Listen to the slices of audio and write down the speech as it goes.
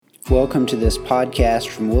Welcome to this podcast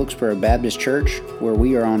from Wilkesboro Baptist Church, where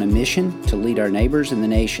we are on a mission to lead our neighbors and the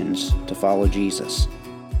nations to follow Jesus.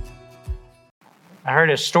 I heard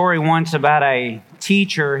a story once about a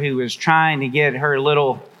teacher who was trying to get her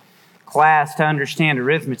little class to understand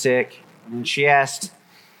arithmetic, and she asked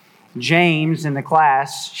James in the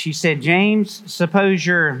class, she said, "James, suppose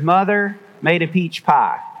your mother made a peach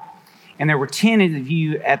pie, and there were 10 of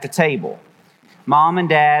you at the table, mom and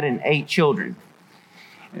dad and 8 children.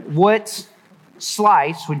 What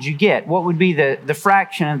slice would you get? What would be the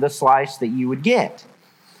fraction of the slice that you would get?"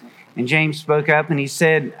 And James spoke up and he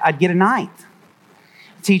said, "I'd get a ninth."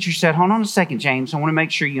 The teacher said, "Hold on a second, James. I want to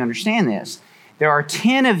make sure you understand this. There are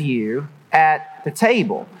 10 of you at the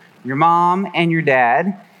table, your mom and your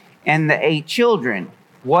dad and the 8 children.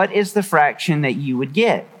 What is the fraction that you would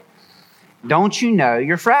get? Don't you know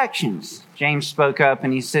your fractions?" James spoke up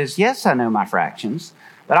and he says, "Yes, I know my fractions,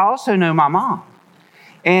 but I also know my mom.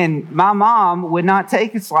 And my mom would not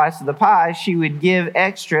take a slice of the pie. She would give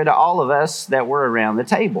extra to all of us that were around the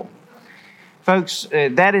table." Folks,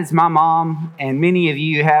 that is my mom, and many of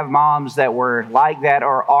you have moms that were like that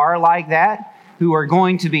or are like that, who are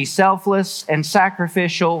going to be selfless and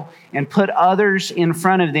sacrificial and put others in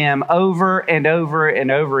front of them over and over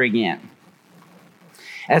and over again.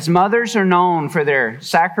 As mothers are known for their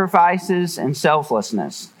sacrifices and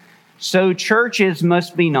selflessness, so churches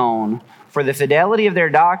must be known for the fidelity of their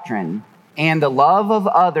doctrine and the love of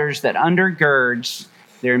others that undergirds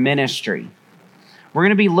their ministry. We're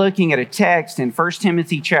going to be looking at a text in 1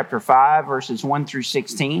 Timothy chapter 5, verses 1 through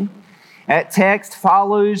 16. That text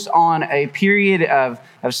follows on a period of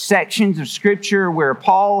sections of Scripture where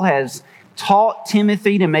Paul has taught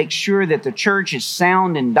Timothy to make sure that the church is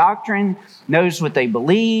sound in doctrine, knows what they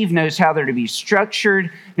believe, knows how they're to be structured,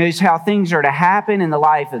 knows how things are to happen in the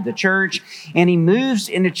life of the church. And he moves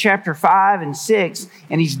into chapter 5 and 6,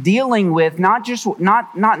 and he's dealing with not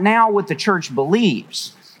now what the church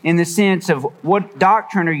believes in the sense of what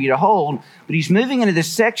doctrine are you to hold, but he's moving into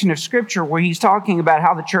this section of Scripture where he's talking about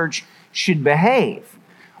how the church should behave,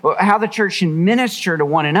 how the church should minister to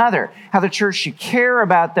one another, how the church should care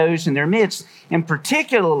about those in their midst. And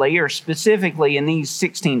particularly or specifically in these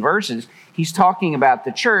 16 verses, he's talking about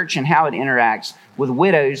the church and how it interacts with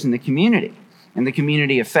widows in the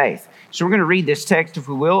community of faith. So we're going to read this text, if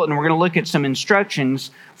we will, and we're going to look at some instructions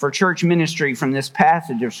for church ministry from this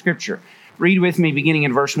passage of Scripture. Read with me beginning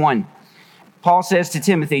in verse 1. Paul says to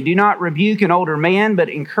Timothy, "Do not rebuke an older man, but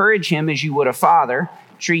encourage him as you would a father.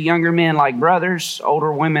 Treat younger men like brothers,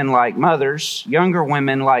 older women like mothers, younger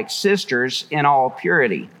women like sisters in all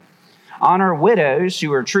purity. Honor widows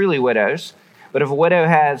who are truly widows. But if a widow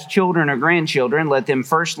has children or grandchildren, let them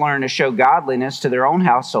first learn to show godliness to their own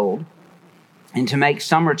household and to make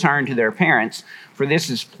some return to their parents, for this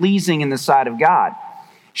is pleasing in the sight of God.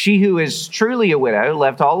 She who is truly a widow,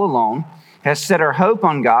 left all alone, has set her hope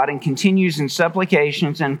on God and continues in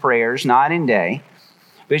supplications and prayers night and day.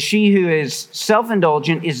 But she who is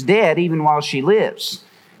self-indulgent is dead even while she lives.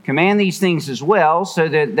 Command these things as well, so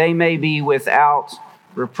that they may be without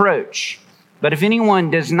reproach. But if anyone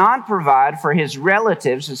does not provide for his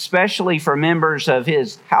relatives, especially for members of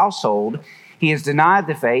his household, he has denied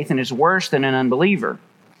the faith and is worse than an unbeliever.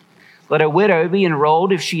 Let a widow be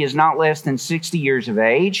enrolled if she is not less than 60 years of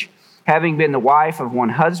age, having been the wife of one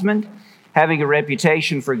husband, having a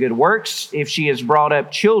reputation for good works, if she has brought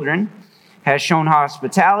up children, has shown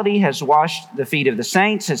hospitality, has washed the feet of the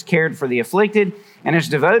saints, has cared for the afflicted, and has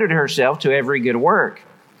devoted herself to every good work.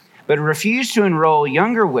 But refuse to enroll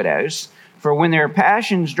younger widows, for when their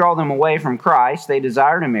passions draw them away from Christ, they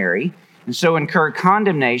desire to marry, and so incur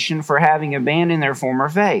condemnation for having abandoned their former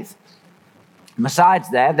faith. Besides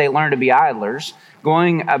that, they learn to be idlers,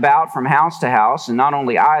 going about from house to house, and not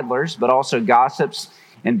only idlers, but also gossips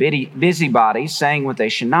and busybodies, saying what they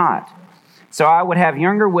should not. So I would have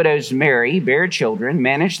younger widows marry, bear children,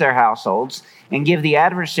 manage their households, and give the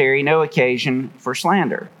adversary no occasion for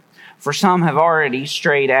slander. For some have already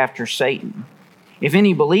strayed after Satan. If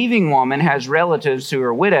any believing woman has relatives who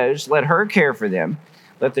are widows, let her care for them.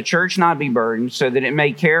 Let the church not be burdened, so that it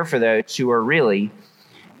may care for those who are really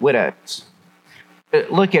widows."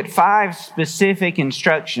 Look at 5 specific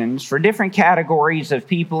instructions for different categories of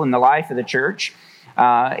people in the life of the church.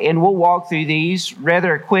 And we'll walk through these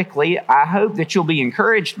rather quickly. I hope that you'll be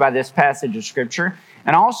encouraged by this passage of Scripture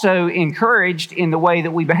and also encouraged in the way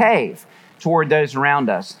that we behave toward those around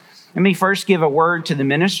us. Let me first give a word to the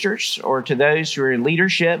ministers or to those who are in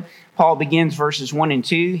leadership. Paul begins verses 1 and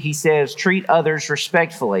 2. He says, treat others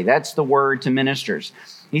respectfully. That's the word to ministers.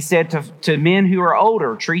 He said to men who are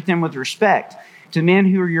older, treat them with respect. to men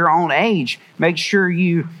who are your own age. Make sure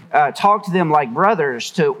you talk to them like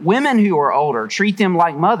brothers. To women who are older, treat them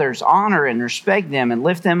like mothers. Honor and respect them and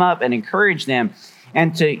lift them up and encourage them.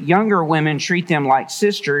 And to younger women, treat them like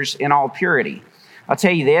sisters in all purity. I'll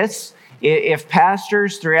tell you this, if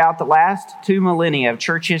pastors throughout the last 2 millennia of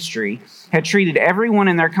church history had treated everyone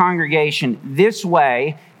in their congregation this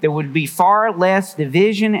way, there would be far less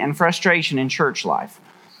division and frustration in church life.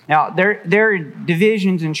 Now, there are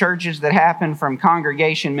divisions in churches that happen from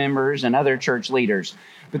congregation members and other church leaders.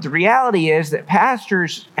 But the reality is that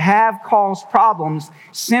pastors have caused problems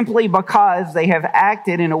simply because they have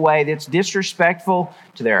acted in a way that's disrespectful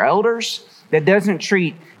to their elders, that doesn't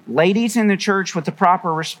treat ladies in the church with the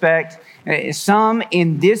proper respect. Some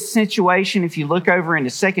in this situation, if you look over into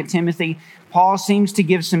 2 Timothy, Paul seems to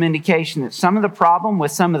give some indication that some of the problem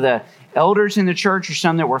with some of the elders in the church, or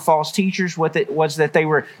some that were false teachers, was that they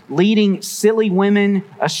were leading silly women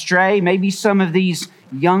astray. Maybe some of these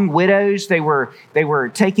young widows, they were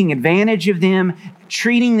taking advantage of them,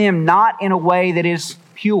 treating them not in a way that is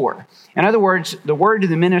pure. In other words, the word to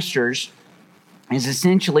the ministers is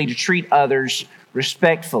essentially to treat others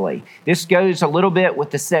respectfully. This goes a little bit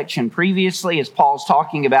with the section previously as Paul's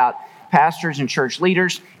talking about pastors and church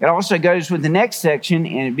leaders. It also goes with the next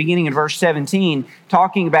section, beginning in verse 17,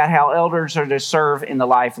 talking about how elders are to serve in the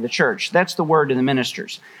life of the church. That's the word to the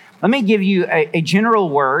ministers. Let me give you a general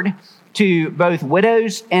word to both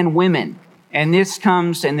widows and women. And this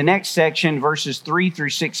comes in the next section, verses 3 through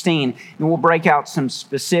 16, and we'll break out some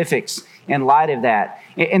specifics in light of that.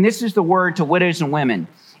 And this is the word to widows and women.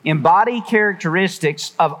 Embody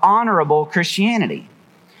characteristics of honorable Christianity.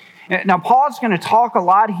 Now, Paul's going to talk a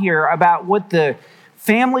lot here about what the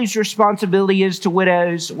family's responsibility is to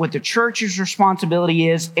widows, what the church's responsibility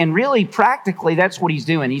is, and really practically that's what he's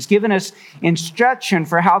doing. He's given us instruction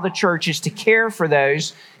for how the church is to care for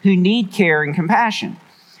those who need care and compassion.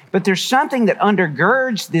 But there's something that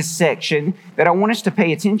undergirds this section that I want us to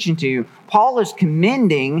pay attention to. Paul is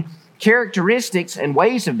commending characteristics and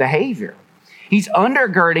ways of behavior. He's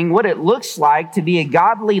undergirding what it looks like to be a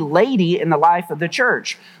godly lady in the life of the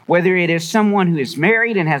church, whether it is someone who is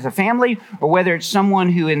married and has a family, or whether it's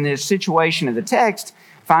someone who in this situation of the text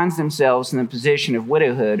finds themselves in the position of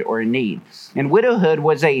widowhood or in need. And widowhood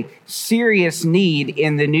was a serious need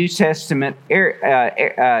in the New Testament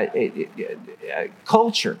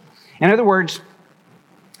culture. In other words,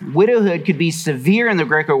 widowhood could be severe in the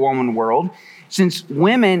Greco-Roman world, since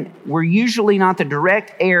women were usually not the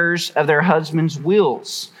direct heirs of their husband's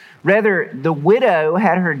wills. Rather, the widow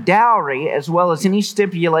had her dowry as well as any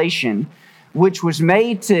stipulation which was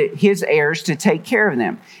made to his heirs to take care of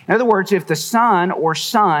them. In other words, if the son or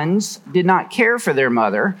sons did not care for their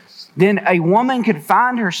mother, then a woman could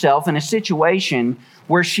find herself in a situation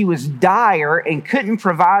where she was dire and couldn't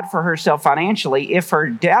provide for herself financially if her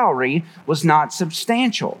dowry was not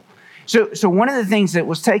substantial. So one of the things that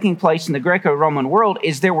was taking place in the Greco-Roman world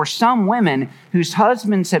is there were some women whose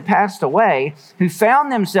husbands had passed away who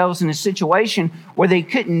found themselves in a situation where they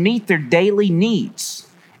couldn't meet their daily needs.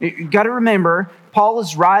 You've got to remember, Paul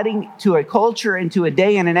is writing to a culture and to a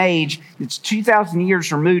day and an age that's 2,000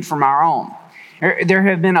 years removed from our own. There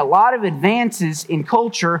have been a lot of advances in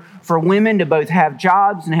culture for women to both have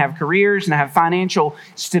jobs and have careers and have financial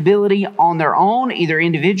stability on their own, either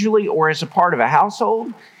individually or as a part of a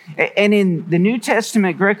household. And in the New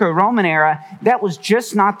Testament Greco-Roman era, that was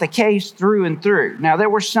just not the case through and through. Now, there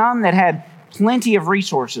were some that had plenty of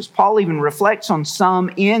resources. Paul even reflects on some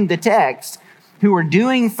in the text who are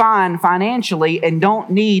doing fine financially and don't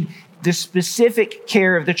need the specific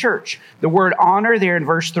care of the church. The word honor there in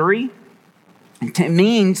verse 3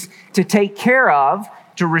 means to take care of,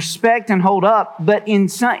 to respect and hold up, but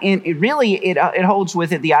it holds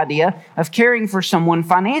with it the idea of caring for someone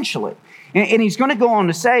financially. And he's going to go on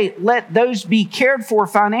to say, let those be cared for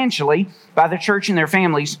financially by the church and their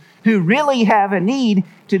families who really have a need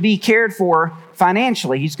to be cared for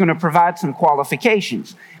financially. He's going to provide some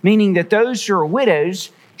qualifications, meaning that those who are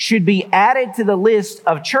widows should be added to the list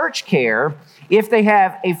of church care if they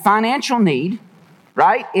have a financial need,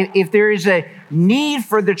 right? If there is a need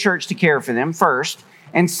for the church to care for them first,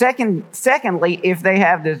 and secondly, if they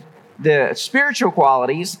have the spiritual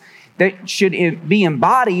qualities that should be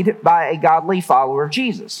embodied by a godly follower of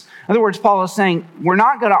Jesus. In other words, Paul is saying, we're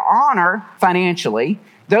not going to honor financially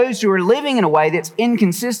those who are living in a way that's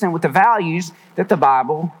inconsistent with the values that the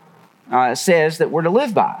Bible says that we're to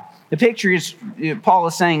live by. The picture is, Paul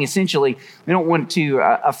is saying essentially, we don't want to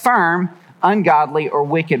affirm ungodly or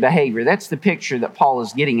wicked behavior. That's the picture that Paul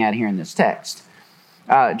is getting at here in this text.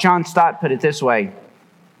 John Stott put it this way,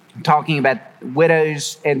 talking about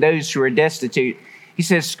widows and those who are destitute. He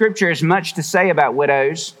says, Scripture has much to say about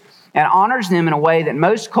widows and honors them in a way that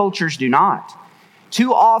most cultures do not.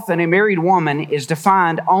 Too often, a married woman is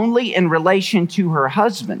defined only in relation to her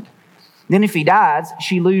husband. Then if he dies,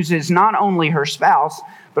 she loses not only her spouse,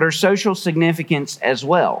 but her social significance as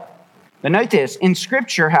well. But note this, in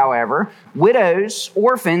Scripture, however, widows,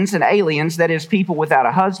 orphans, and aliens, that is, people without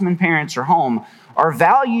a husband, parents, or home, are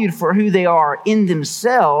valued for who they are in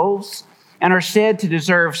themselves and are said to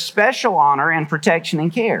deserve special honor and protection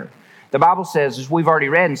and care. The Bible says, as we've already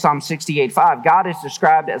read in Psalm 68:5, God is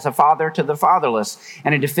described as a father to the fatherless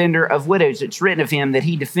and a defender of widows. It's written of him that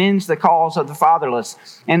he defends the cause of the fatherless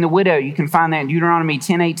and the widow. You can find that in Deuteronomy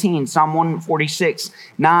 10:18, Psalm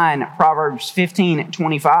 146:9, Proverbs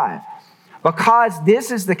 15:25. Because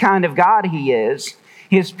this is the kind of God he is,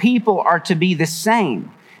 his people are to be the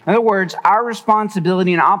same. In other words, our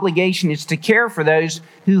responsibility and obligation is to care for those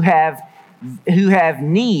who have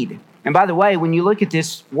need. And by the way, when you look at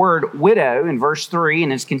this word widow in verse 3,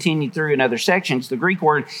 and it's continued through in other sections, the Greek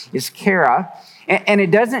word is kara. And it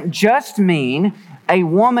doesn't just mean a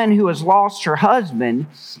woman who has lost her husband.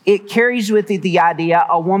 It carries with it the idea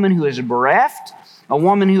a woman who is bereft, a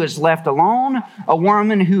woman who is left alone, a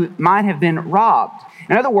woman who might have been robbed.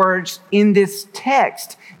 In other words, in this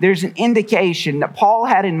text, there's an indication that Paul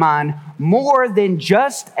had in mind more than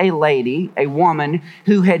just a lady, a woman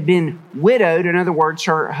who had been widowed. In other words,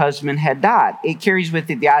 her husband had died. It carries with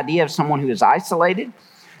it the idea of someone who is isolated,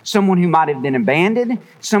 someone who might have been abandoned,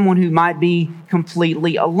 someone who might be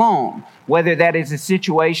completely alone, whether that is a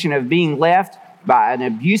situation of being left by an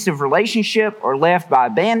abusive relationship or left by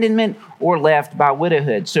abandonment or left by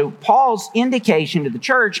widowhood. So Paul's indication to the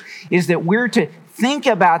church is that we're to think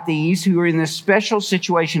about these who are in this special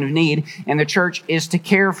situation of need, and the church is to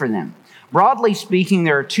care for them. Broadly speaking,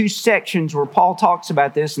 there are two sections where Paul talks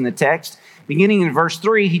about this in the text. Beginning in verse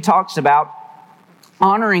 3, he talks about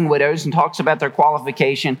honoring widows and talks about their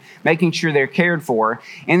qualification, making sure they're cared for.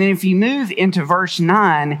 And then if you move into verse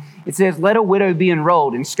 9, it says, let a widow be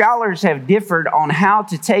enrolled. And scholars have differed on how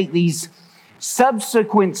to take these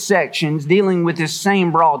subsequent sections dealing with this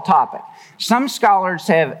same broad topic. Some scholars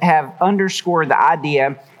have underscored the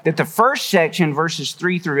idea that the first section, verses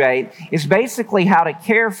 3 through 8, is basically how to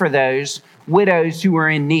care for those widows who are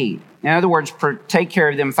in need. In other words, take care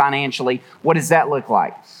of them financially. What does that look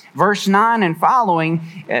like? Verse 9 and following,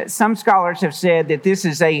 some scholars have said that this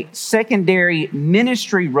is a secondary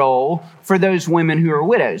ministry role for those women who are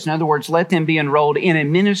widows. In other words, let them be enrolled in a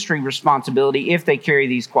ministry responsibility if they carry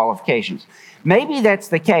these qualifications. Maybe that's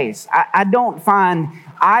the case. I don't find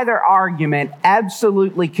either argument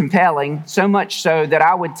absolutely compelling, so much so that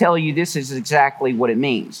I would tell you this is exactly what it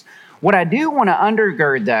means. What I do want to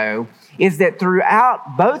undergird, though, is that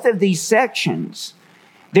throughout both of these sections,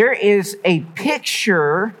 there is a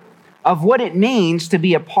picture of what it means to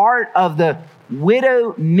be a part of the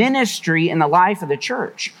widow ministry in the life of the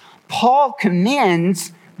church. Paul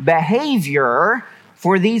commends behavior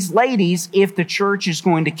for these ladies if the church is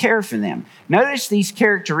going to care for them. Notice these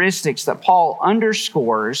characteristics that Paul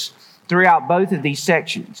underscores throughout both of these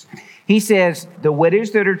sections. He says the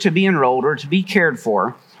widows that are to be enrolled or to be cared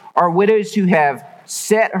for are widows who have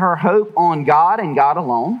set her hope on God and God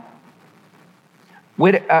alone.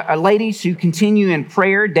 Ladies who continue in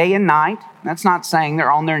prayer day and night. That's not saying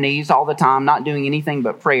they're on their knees all the time, not doing anything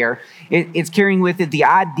but prayer. It's carrying with it the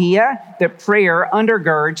idea that prayer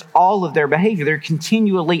undergirds all of their behavior. They're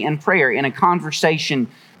continually in prayer, in a conversation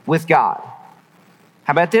with God.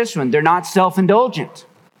 How about this one? They're not self-indulgent.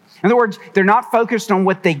 In other words, they're not focused on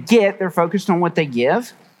what they get, they're focused on what they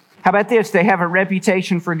give. How about this? They have a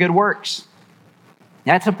reputation for good works.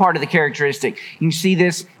 That's a part of the characteristic. You can see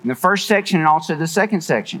this in the first section and also the second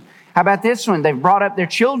section. How about this one? They've brought up their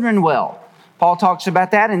children well. Paul talks about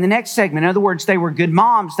that in the next segment. In other words, they were good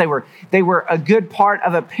moms. They were a good part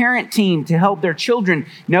of a parent team to help their children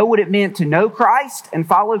know what it meant to know Christ and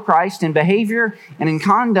follow Christ in behavior and in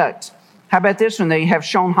conduct. How about this one? They have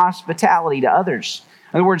shown hospitality to others.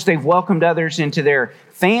 In other words, they've welcomed others into their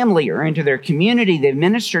family or into their community. They've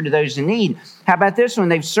ministered to those in need. How about this one?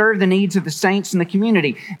 They've served the needs of the saints in the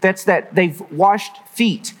community. That's that they've washed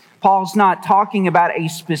feet. Paul's not talking about a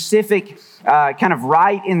specific kind of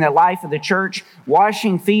rite in the life of the church.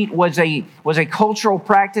 Washing feet was a cultural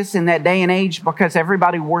practice in that day and age because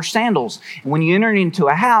everybody wore sandals. And when you entered into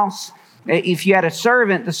a house, if you had a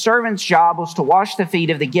servant, the servant's job was to wash the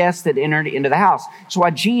feet of the guests that entered into the house. That's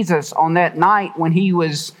why Jesus, on that night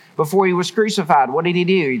before he was crucified, what did he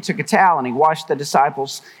do? He took a towel and he washed the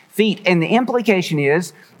disciples' feet. And the implication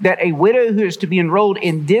is that a widow who is to be enrolled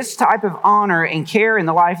in this type of honor and care in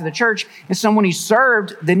the life of the church is someone who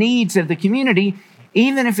served the needs of the community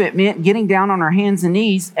even if it meant getting down on her hands and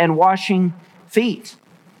knees and washing feet.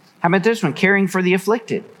 How about this one? Caring for the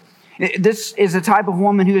afflicted. This is a type of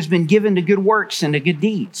woman who has been given to good works and to good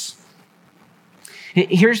deeds.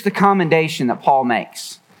 Here's the commendation that Paul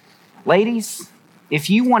makes. Ladies, if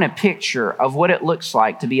you want a picture of what it looks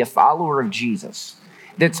like to be a follower of Jesus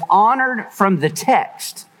that's honored from the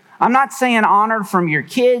text, I'm not saying honored from your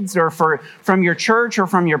kids or from your church or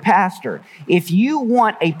from your pastor. If you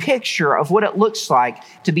want a picture of what it looks like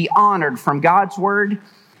to be honored from God's word,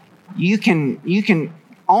 you can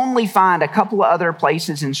only find a couple of other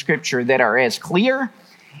places in Scripture that are as clear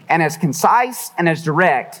and as concise and as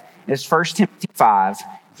direct as 1 Timothy 5,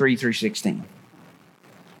 3 through 16.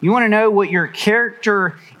 You want to know what your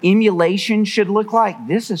character emulation should look like?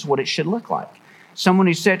 This is what it should look like. Someone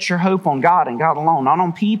who sets your hope on God and God alone, not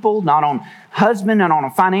on people, not on husband, not on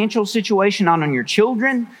a financial situation, not on your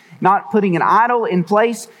children, not putting an idol in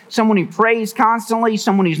place, someone who prays constantly,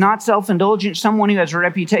 someone who's not self-indulgent, someone who has a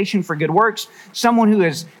reputation for good works, someone who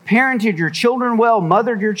has parented your children well,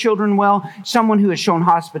 mothered your children well, someone who has shown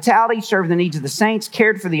hospitality, served the needs of the saints,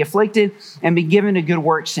 cared for the afflicted, and been given to good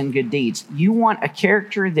works and good deeds. You want a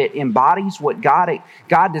character that embodies what God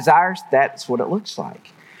desires? That's what it looks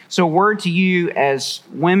like. So, word to you as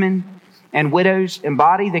women and widows,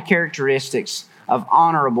 embody the characteristics of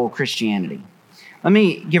honorable Christianity. Let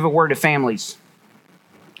me give a word to families.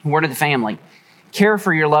 A word to the family. Care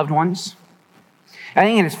for your loved ones. I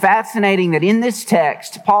think it is fascinating that in this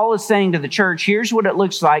text, Paul is saying to the church, here's what it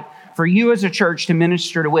looks like for you as a church to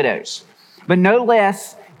minister to widows. But no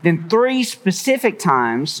less than 3 specific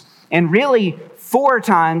times, and really 4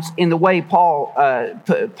 times in the way Paul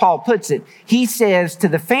puts it, he says to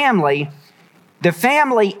the family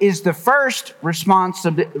is the first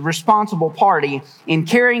responsible party in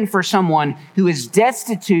caring for someone who is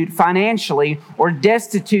destitute financially or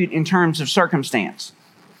destitute in terms of circumstance.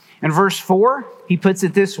 In verse 4, he puts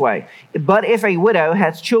it this way: but if a widow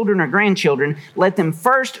has children or grandchildren, let them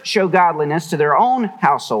first show godliness to their own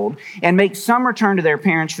household and make some return to their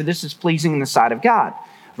parents, for this is pleasing in the sight of God.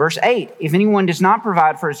 Verse 8, if anyone does not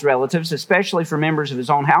provide for his relatives, especially for members of his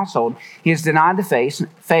own household, he has denied the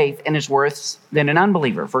faith and is worse than an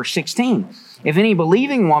unbeliever. Verse 16, if any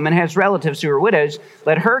believing woman has relatives who are widows,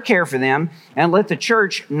 let her care for them, and let the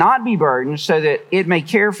church not be burdened, so that it may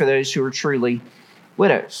care for those who are truly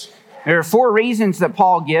widows. There are 4 reasons that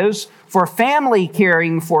Paul gives for family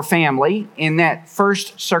caring for family in that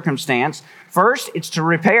first circumstance. First, it's to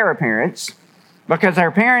repay our parents, because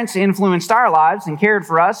our parents influenced our lives and cared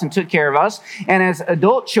for us and took care of us. And as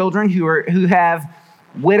adult children who have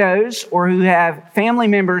widows or who have family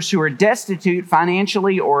members who are destitute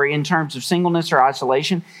financially or in terms of singleness or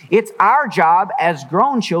isolation, it's our job as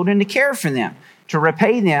grown children to care for them, to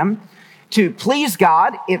repay them, to please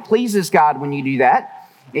God. It pleases God when you do that.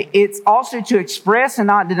 It's also to express and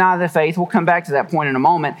not deny the faith. We'll come back to that point in a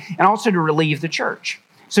moment. And also to relieve the church.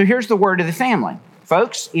 So here's the word of the family.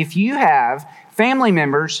 Folks, if you have family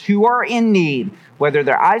members who are in need, whether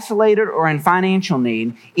they're isolated or in financial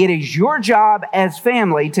need, it is your job as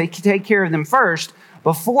family to take care of them first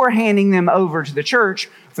before handing them over to the church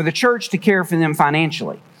for the church to care for them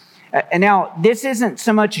financially. And now, this isn't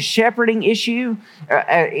so much a shepherding issue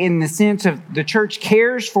in the sense of the church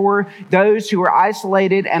cares for those who are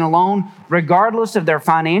isolated and alone, regardless of their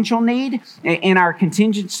financial need. In our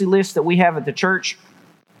contingency list that we have at the church,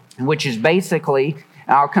 which is basically,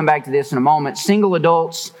 I'll come back to this in a moment, single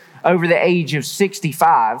adults over the age of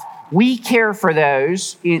 65. We care for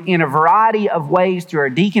those in a variety of ways through our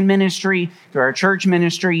deacon ministry, through our church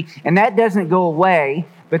ministry, and that doesn't go away,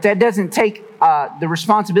 but that doesn't take the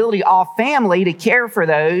responsibility off family to care for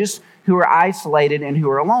those who are isolated and who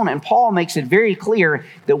are alone. And Paul makes it very clear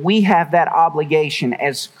that we have that obligation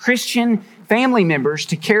as Christian family members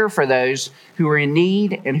to care for those who are in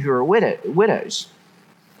need and who are widows.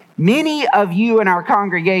 Many of you in our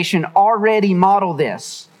congregation already model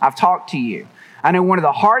this. I've talked to you. I know one of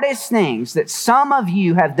the hardest things that some of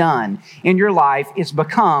you have done in your life is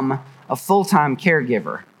become a full-time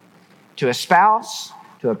caregiver to a spouse,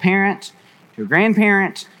 to a parent, to a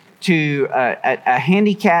grandparent, to a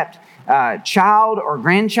handicapped child or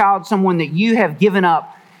grandchild, someone that you have given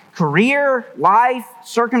up career, life,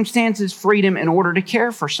 circumstances, freedom in order to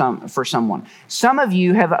care for someone. Some of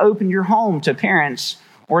you have opened your home to parents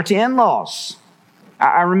or to in-laws.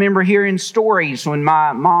 I remember hearing stories when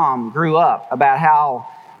my mom grew up about how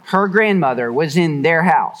her grandmother was in their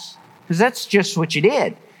house, because that's just what you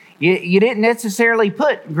did. You didn't necessarily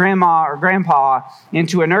put grandma or grandpa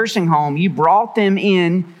into a nursing home. You brought them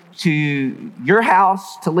in to your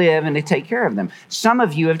house to live and to take care of them. Some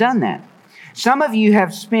of you have done that. Some of you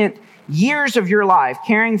have spent years of your life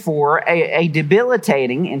caring for a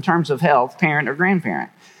debilitating, in terms of health, parent or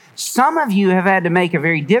grandparent. Some of you have had to make a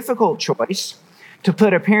very difficult choice to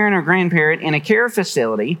put a parent or grandparent in a care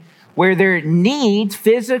facility where their needs,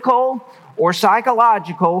 physical or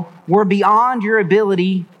psychological, were beyond your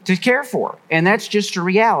ability to care for. And that's just a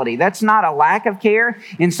reality. That's not a lack of care.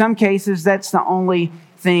 In some cases, that's the only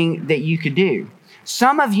thing that you could do.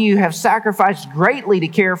 Some of you have sacrificed greatly to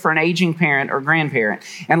care for an aging parent or grandparent.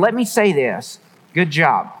 And let me say this, good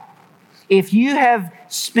job. If you have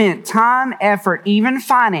spent time, effort, even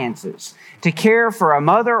finances to care for a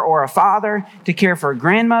mother or a father, to care for a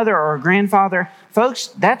grandmother or a grandfather, folks,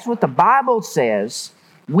 that's what the Bible says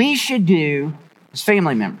we should do as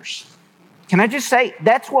family members. Can I just say,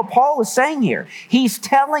 that's what Paul is saying here. He's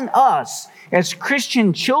telling us as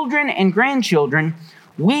Christian children and grandchildren,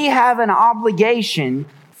 we have an obligation,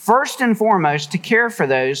 first and foremost, to care for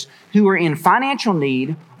those who are in financial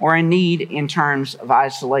need or in need in terms of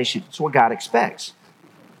isolation. It's what God expects.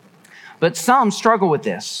 But some struggle with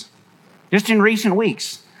this. Just in recent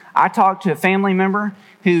weeks, I talked to a family member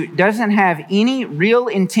who doesn't have any real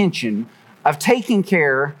intention of taking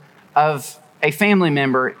care of a family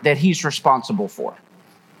member that he's responsible for.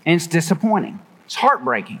 And it's disappointing. It's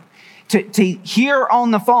heartbreaking to hear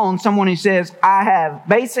on the phone someone who says, I have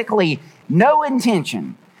basically no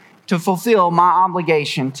intention to fulfill my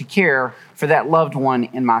obligation to care for that loved one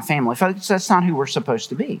in my family. Folks, that's not who we're supposed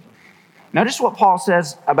to be. Notice what Paul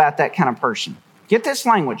says about that kind of person. Get this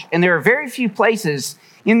language. And there are very few places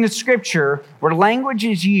in the scripture where language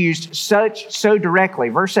is used so directly.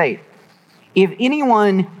 Verse 8. If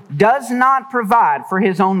anyone does not provide for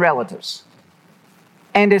his own relatives,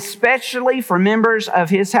 and especially for members of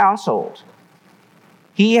his household,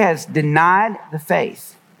 he has denied the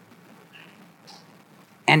faith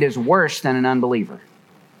and is worse than an unbeliever.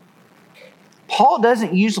 Paul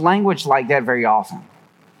doesn't use language like that very often,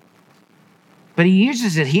 but he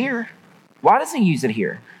uses it here. Why does he use it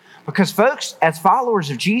here? Because, folks, as followers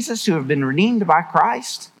of Jesus who have been redeemed by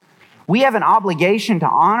Christ, we have an obligation to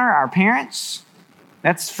honor our parents.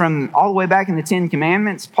 That's from all the way back in the Ten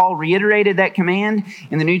Commandments. Paul reiterated that command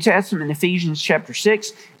in the New Testament in Ephesians chapter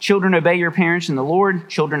 6. Children, obey your parents in the Lord.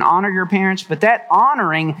 Children, honor your parents. But that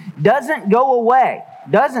honoring doesn't go away.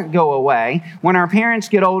 When our parents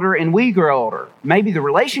get older and we grow older. Maybe the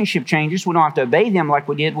relationship changes. We don't have to obey them like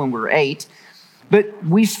we did when we were 8. But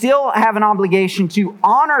we still have an obligation to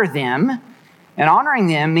honor them. And honoring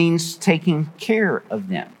them means taking care of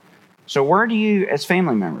them. So where do you, as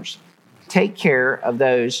family members, take care of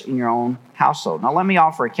those in your own household? Now, let me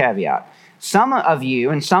offer a caveat. Some of you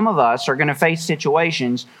and some of us are going to face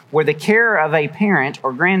situations where the care of a parent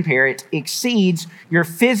or grandparent exceeds your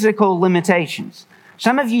physical limitations.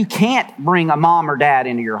 Some of you can't bring a mom or dad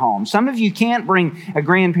into your home. Some of you can't bring a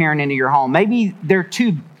grandparent into your home. Maybe they're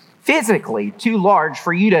physically too large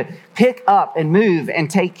for you to pick up and move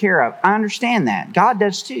and take care of. I understand that. God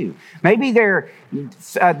does too. Maybe their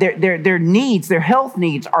needs, their health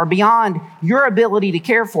needs are beyond your ability to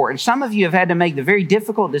care for. And some of you have had to make the very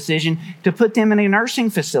difficult decision to put them in a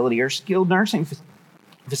nursing facility or skilled nursing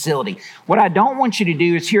facility. What I don't want you to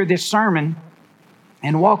do is hear this sermon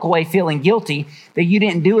and walk away feeling guilty that you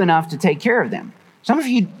didn't do enough to take care of them. Some of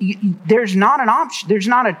you, there's not an option. There's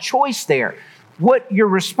not a choice there. What you're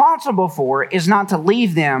responsible for is not to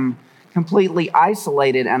leave them completely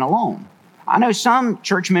isolated and alone. I know some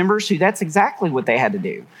church members who that's exactly what they had to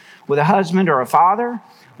do. With a husband or a father,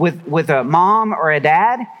 with a mom or a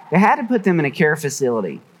dad, they had to put them in a care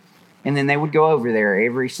facility. And then they would go over there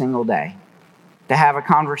every single day to have a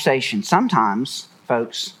conversation. Sometimes,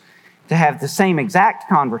 folks, to have the same exact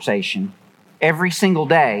conversation every single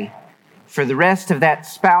day for the rest of that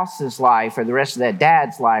spouse's life, or the rest of that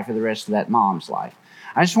dad's life, or the rest of that mom's life.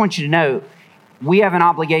 I just want you to know, we have an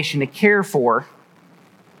obligation to care for,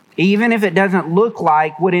 even if it doesn't look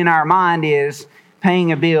like what in our mind is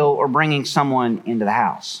paying a bill or bringing someone into the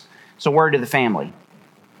house. So, word to the family.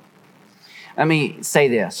 Let me say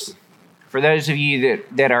this. For those of you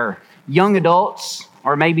that are young adults,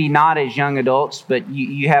 or maybe not as young adults, but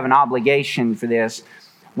you have an obligation for this,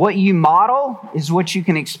 what you model is what you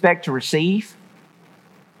can expect to receive.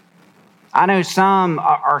 I know some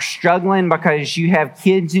are struggling because you have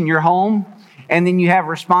kids in your home and then you have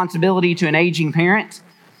responsibility to an aging parent.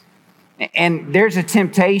 And there's a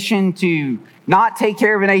temptation to not take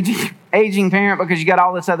care of an aging parent because you got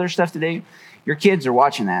all this other stuff to do. Your kids are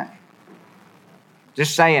watching that.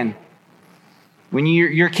 Just saying. When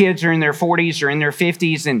your kids are in their 40s or in their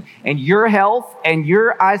 50s and your health and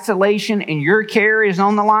your isolation and your care is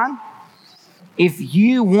on the line, if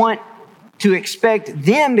you want to expect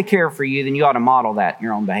them to care for you, then you ought to model that in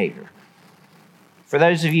your own behavior. For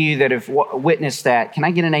those of you that have witnessed that, can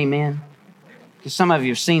I get an amen? Because some of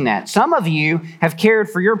you have seen that. Some of you have cared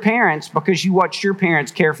for your parents because you watched your parents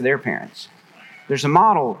care for their parents. There's a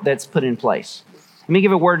model that's put in place. Let me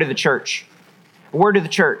give a word to the church. A word to the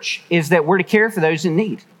church is that we're to care for those in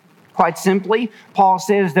need. Quite simply, Paul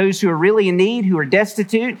says those who are really in need, who are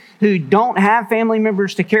destitute, who don't have family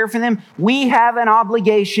members to care for them, we have an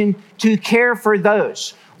obligation to care for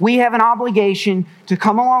those. We have an obligation to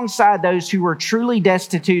come alongside those who are truly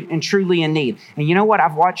destitute and truly in need. And you know what?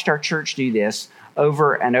 I've watched our church do this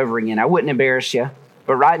over and over again. I wouldn't embarrass you,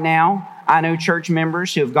 but right now, I know church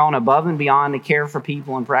members who have gone above and beyond to care for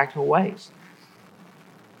people in practical ways.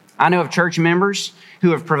 I know of church members who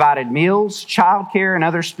have provided meals, childcare, and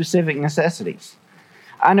other specific necessities.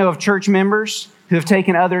 I know of church members who have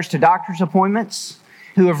taken others to doctor's appointments,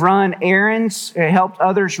 who have run errands, helped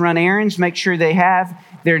others run errands, make sure they have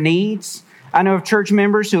their needs. I know of church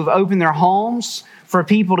members who have opened their homes for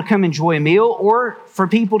people to come enjoy a meal or for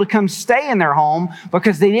people to come stay in their home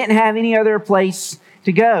because they didn't have any other place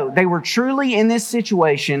to go. They were truly in this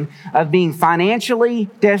situation of being financially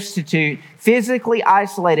destitute, physically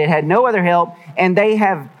isolated, had no other help, and they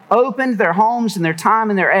have opened their homes and their time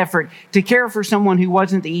and their effort to care for someone who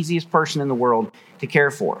wasn't the easiest person in the world to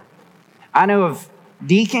care for. I know of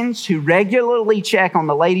deacons who regularly check on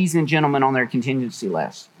the ladies and gentlemen on their contingency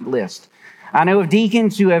list. I know of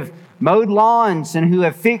deacons who have mowed lawns and who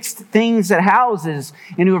have fixed things at houses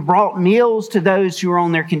and who have brought meals to those who are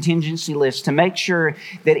on their contingency list to make sure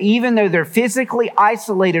that even though they're physically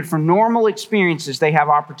isolated from normal experiences, they have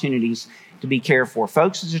opportunities to be cared for.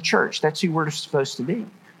 Folks, as a church, that's who we're supposed to be.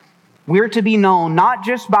 We're to be known not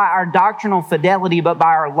just by our doctrinal fidelity, but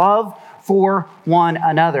by our love for one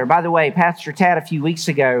another. By the way, Pastor Tad a few weeks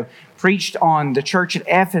ago preached on the church at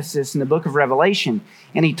Ephesus in the book of Revelation.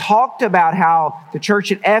 And he talked about how the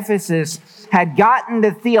church at Ephesus had gotten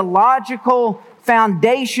the theological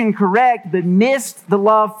foundation correct, but missed the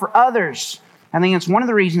love for others. I think it's one of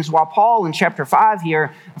the reasons why Paul in chapter 5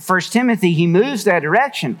 here, 1 Timothy, he moves that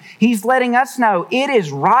direction. He's letting us know it is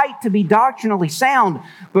right to be doctrinally sound,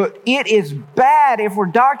 but it is bad if we're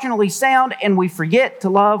doctrinally sound and we forget to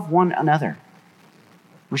love one another.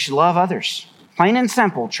 We should love others. Plain and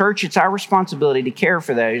simple, church, it's our responsibility to care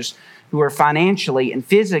for those who are financially and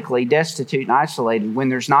physically destitute and isolated when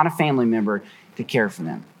there's not a family member to care for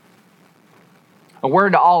them. A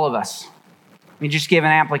word to all of us. Let me just give an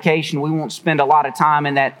application. We won't spend a lot of time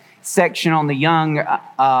in that section on the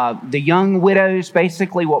young widows.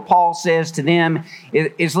 Basically, what Paul says to them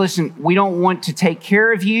is, listen, we don't want to take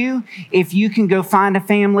care of you if you can go find a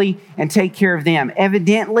family and take care of them.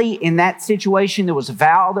 Evidently, in that situation, there was a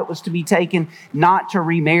vow that was to be taken not to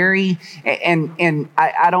remarry. And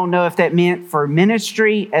I don't know if that meant for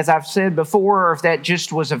ministry, as I've said before, or if that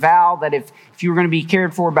just was a vow that if you were going to be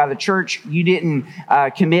cared for by the church, you didn't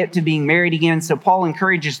commit to being married again. So Paul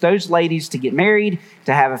encourages those ladies to get married,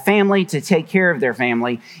 to have a family, to take care of their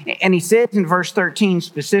family. And he says in verse 13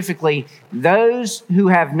 specifically, those who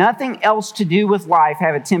have nothing else to do with life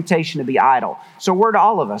have a temptation to be idle. So word to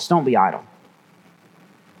all of us, don't be idle.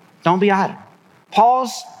 Don't be idle.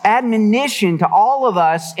 Paul's admonition to all of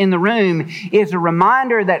us in the room is a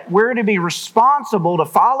reminder that we're to be responsible to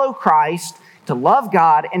follow Christ, to love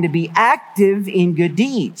God, and to be active in good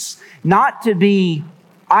deeds, not to be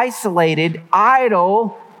isolated,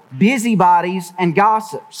 idle, busybodies, and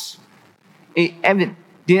gossips.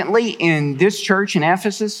 Evidently, in this church in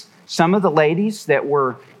Ephesus, some of the ladies that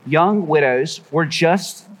were young widows were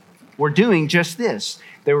doing just this.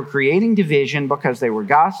 They were creating division because they were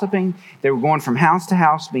gossiping. They were going from house to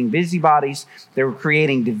house, being busybodies. They were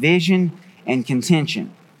creating division and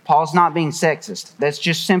contention. Paul's not being sexist. That's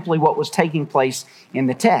just simply what was taking place in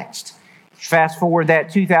the text. Fast forward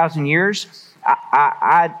that 2,000 years,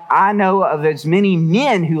 I know of as many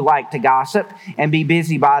men who like to gossip and be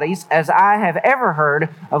busybodies as I have ever heard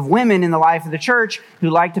of women in the life of the church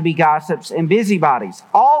who like to be gossips and busybodies.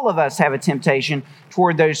 All of us have a temptation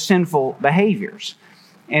toward those sinful behaviors.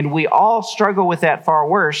 And we all struggle with that far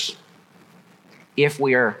worse if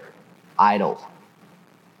we are idle.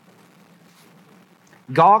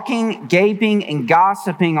 Gawking, gaping, and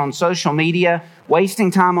gossiping on social media,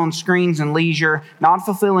 wasting time on screens and leisure, not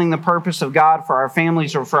fulfilling the purpose of God for our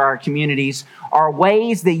families or for our communities are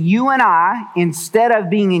ways that you and I, instead of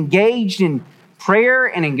being engaged in prayer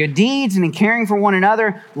and in good deeds and in caring for one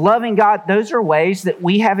another, loving God, those are ways that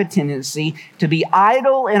we have a tendency to be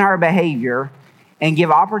idle in our behavior and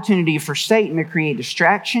give opportunity for Satan to create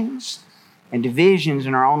distractions and divisions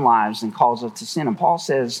in our own lives and cause us to sin. And Paul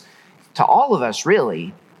says to all of us,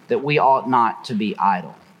 really, that we ought not to be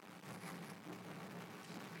idle.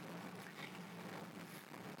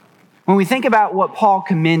 When we think about what Paul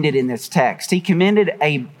commended in this text, he commended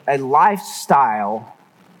a lifestyle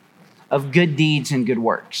of good deeds and good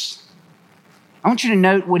works. I want you to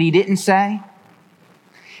note what he didn't say.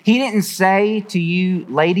 He didn't say to you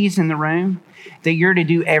ladies in the room that you're to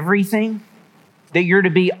do everything, that you're to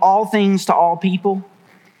be all things to all people.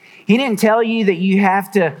 He didn't tell you that you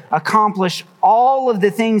have to accomplish all of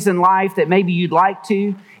the things in life that maybe you'd like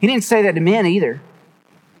to. He didn't say that to men either.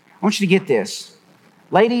 I want you to get this.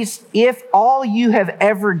 Ladies, if all you have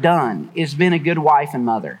ever done is been a good wife and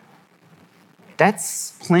mother,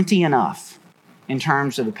 that's plenty enough in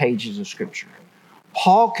terms of the pages of Scripture.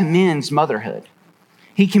 Paul commends motherhood.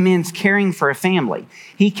 He commends caring for a family.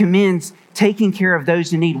 He commends taking care of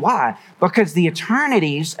those in need. Why? Because the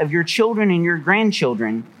eternities of your children and your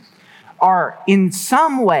grandchildren are in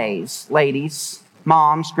some ways, ladies,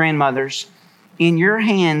 moms, grandmothers, in your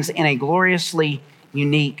hands in a gloriously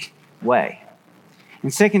unique way. In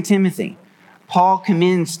 2 Timothy, Paul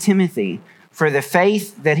commends Timothy for the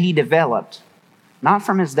faith that he developed, not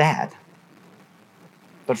from his dad,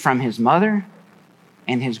 but from his mother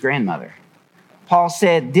and his grandmother. Paul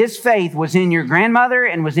said, this faith was in your grandmother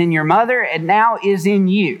and was in your mother and now is in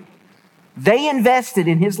you. They invested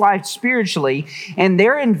in his life spiritually, and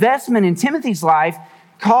their investment in Timothy's life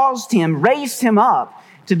raised him up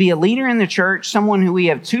to be a leader in the church, someone who we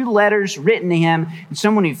have 2 letters written to him, and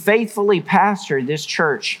someone who faithfully pastored this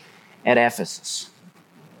church at Ephesus.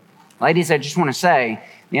 Ladies, I just want to say,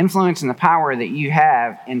 the influence and the power that you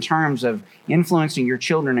have in terms of influencing your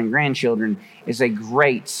children and grandchildren is a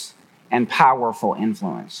great and powerful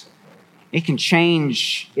influence. It can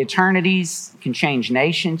change eternities, it can change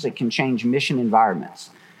nations, it can change mission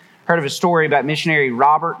environments. Heard of a story about missionary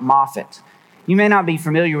Robert Moffat. You may not be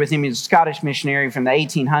familiar with him. He's a Scottish missionary from the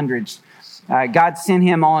 1800s. God sent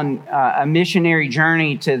him on a missionary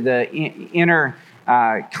journey to the inner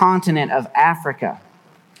continent of Africa.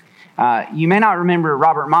 You may not remember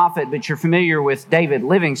Robert Moffat, but you're familiar with David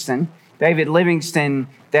Livingstone. David Livingstone,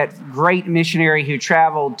 that great missionary who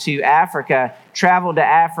traveled to Africa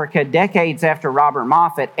decades after Robert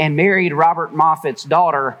Moffat and married Robert Moffat's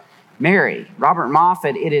daughter, Mary. Robert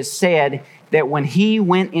Moffat, it is said that when he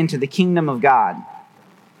went into the kingdom of God,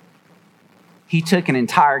 he took an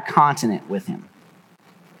entire continent with him.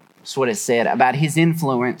 That's what it said about his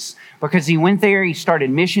influence. Because he went there, he started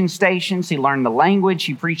mission stations, he learned the language,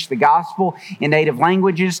 he preached the gospel in native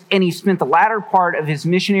languages, and he spent the latter part of his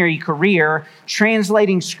missionary career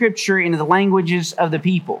translating Scripture into the languages of the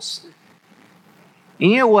peoples. And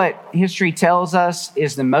you know what history tells us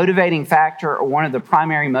is the motivating factor, or one of the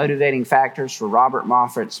primary motivating factors for Robert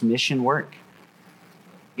Moffat's mission work?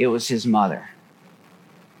 It was his mother.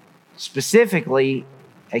 Specifically,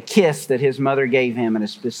 a kiss that his mother gave him at a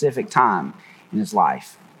specific time in his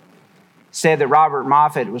life. It said that Robert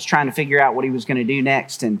Moffat was trying to figure out what he was going to do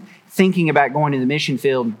next and thinking about going to the mission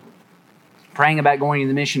field, praying about going to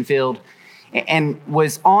the mission field, and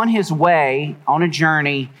was on his way on a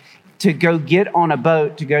journey to go get on a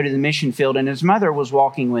boat to go to the mission field, and his mother was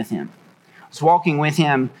walking with him. Was walking with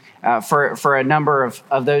him for a number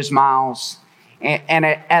of those miles, and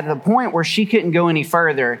at the point where she couldn't go any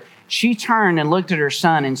further, she turned and looked at her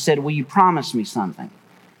son and said, "Will you promise me something?"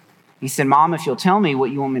 He said, "Mom, if you'll tell me what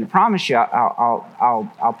you want me to promise you,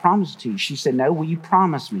 I'll promise it to you." She said, "No, will you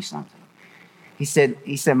promise me something?" He said,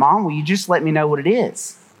 "Mom, will you just let me know what it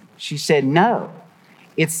is?" She said, "No,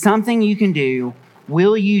 it's something you can do.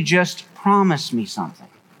 Will you just promise me something?"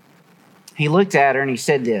 He looked at her and he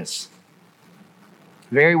said this,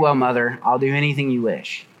 "Very well, Mother, I'll do anything you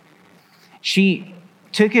wish." She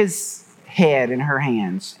took his head in her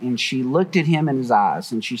hands and she looked at him in his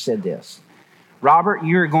eyes and she said this, "Robert,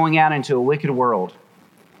 you're going out into a wicked world.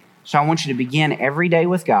 So I want you to begin every day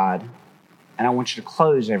with God, and I want you to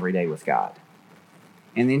close every day with God."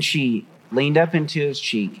 And then she leaned up into his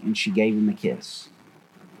cheek and she gave him a kiss.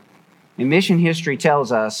 And mission history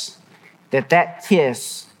tells us that that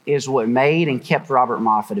kiss is what made and kept Robert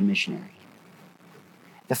Moffat a missionary.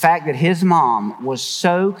 The fact that his mom was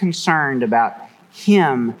so concerned about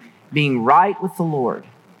him being right with the Lord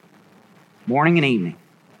morning and evening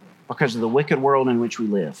because of the wicked world in which we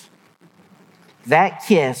live. That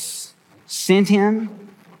kiss sent him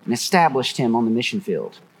and established him on the mission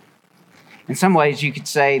field. In some ways, you could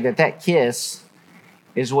say that that kiss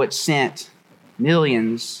is what sent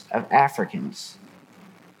millions of Africans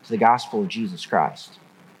to the gospel of Jesus Christ,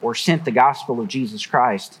 or sent the gospel of Jesus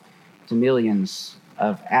Christ to millions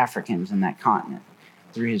of Africans in that continent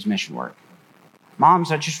through his mission work.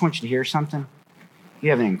 Moms, I just want you to hear something. You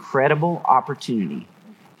have an incredible opportunity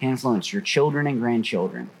to influence your children and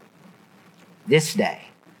grandchildren this day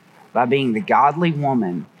by being the godly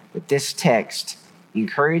woman But this text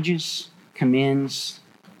encourages, commends,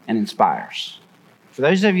 and inspires. For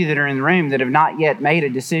those of you that are in the room that have not yet made a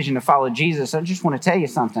decision to follow Jesus, I just want to tell you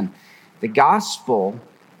something. The gospel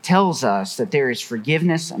tells us that there is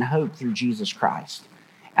forgiveness and hope through Jesus Christ.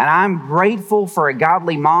 And I'm grateful for a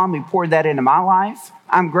godly mom who poured that into my life.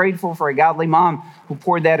 I'm grateful for a godly mom who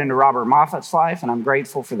poured that into Robert Moffat's life. And I'm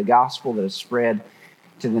grateful for the gospel that has spread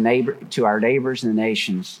to our neighbors and the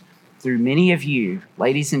nations through many of you,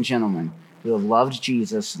 ladies and gentlemen, who have loved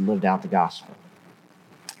Jesus and lived out the gospel.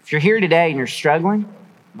 If you're here today and you're struggling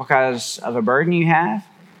because of a burden you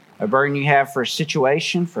have for a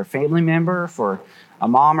situation, for a family member, for a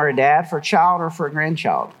mom or a dad, for a child or for a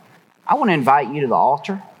grandchild, I want to invite you to the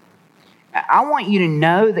altar. I want you to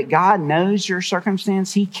know that God knows your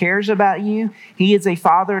circumstance. He cares about you. He is a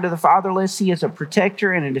father to the fatherless. He is a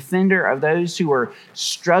protector and a defender of those who are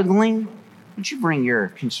struggling. Would you bring your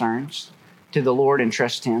concerns to the Lord and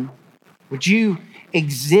trust Him? Would you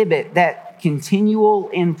exhibit that continual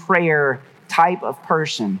in prayer type of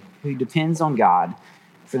person who depends on God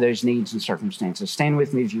for those needs and circumstances? Stand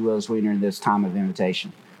with me, if you will, as we enter this time of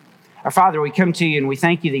invitation. Our Father, we come to you and we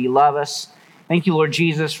thank you that you love us. Thank you, Lord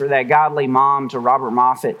Jesus, for that godly mom to Robert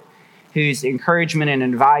Moffat, whose encouragement and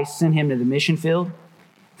advice sent him to the mission field.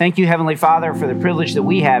 Thank you, Heavenly Father, for the privilege that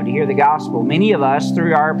we have to hear the gospel, many of us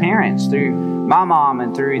through our parents, through my mom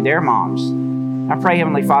and through their moms. I pray,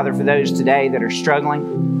 Heavenly Father, for those today that are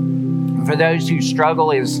struggling, for those whose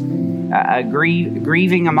struggle is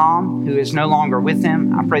grieving a mom who is no longer with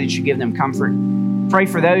them. I pray that you give them comfort. Pray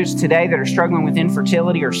for those today that are struggling with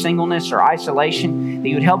infertility or singleness or isolation, that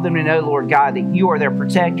you would help them to know, Lord God, that you are their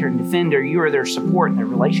protector and defender. You are their support in their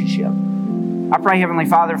relationship. I pray, Heavenly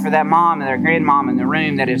Father, for that mom and their grandmom in the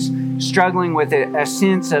room that is struggling with a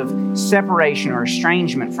sense of separation or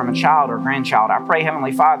estrangement from a child or grandchild. I pray,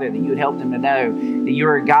 Heavenly Father, that you would help them to know that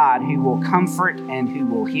you're a God who will comfort and who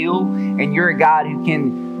will heal, and you're a God who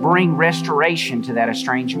can bring restoration to that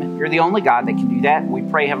estrangement. You're the only God that can do that. We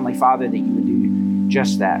pray, Heavenly Father, that you would do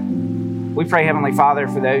just that. We pray, Heavenly Father,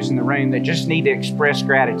 for those in the room that just need to express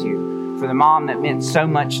gratitude for the mom that meant so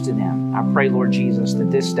much to them. I pray, Lord Jesus, that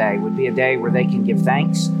this day would be a day where they can give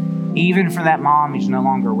thanks, even for that mom who's no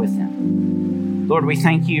longer with them. Lord, we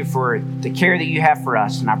thank you for the care that you have for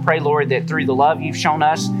us. And I pray, Lord, that through the love you've shown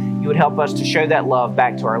us, you would help us to show that love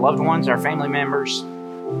back to our loved ones, our family members,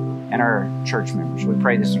 and our church members. We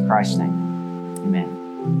pray this in Christ's name.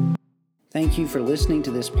 Amen. Thank you for listening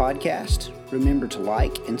to this podcast. Remember to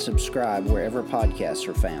like and subscribe wherever podcasts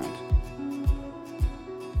are found.